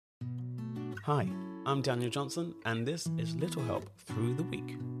Hi, I'm Daniel Johnson, and this is Little Help Through the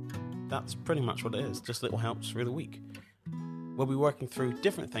Week. That's pretty much what it is, just little helps through the week. We'll be working through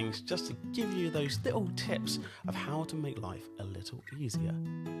different things just to give you those little tips of how to make life a little easier.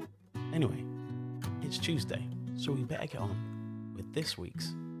 Anyway, it's Tuesday, so we better get on with this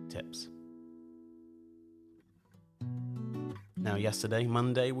week's tips. Now, yesterday,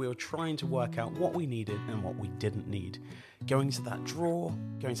 Monday, we were trying to work out what we needed and what we didn't need. Going to that drawer,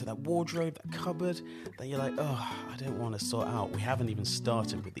 going to that wardrobe, that cupboard, that you're like, I don't want to sort out. We haven't even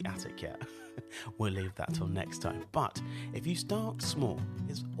started with the attic yet. We'll leave that till next time. But if you start small,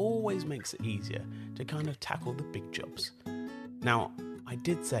 it always makes it easier to kind of tackle the big jobs. Now, I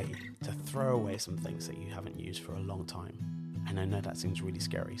did say to throw away some things that you haven't used for a long time. And I know that seems really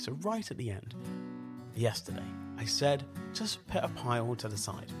scary. So right at the end, yesterday, I said, just put a pile to the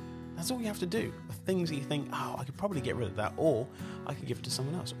side. That's all you have to do. The things that you think, I could probably get rid of that, or I could give it to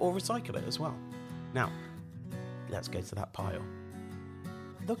someone else, or recycle it as well. Now, let's go to that pile.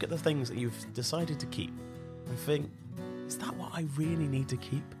 Look at the things that you've decided to keep and think, is that what I really need to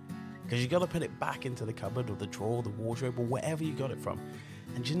keep? Because you got to put it back into the cupboard or the drawer, the wardrobe, or wherever you got it from.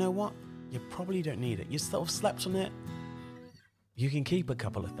 And you know what? You probably don't need it. You sort of slept on it. You can keep a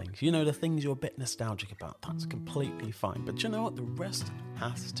couple of things. You know, the things you're a bit nostalgic about. That's completely fine. But you know what? The rest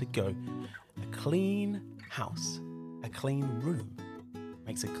has to go. A clean house, a clean room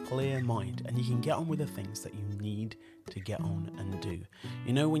makes a clear mind. And you can get on with the things that you need to get on and do.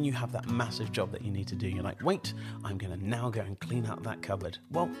 You know, when you have that massive job that you need to do, you're like, wait, I'm going to now go and clean out that cupboard.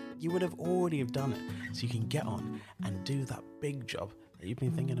 Well, you would have already have done it. So you can get on and do that big job that you've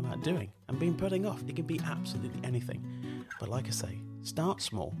been thinking about doing and been putting off. It can be absolutely anything. But like I say, start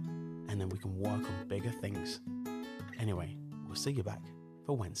small and then we can work on bigger things. Anyway, we'll see you back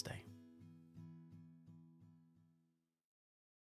for Wednesday.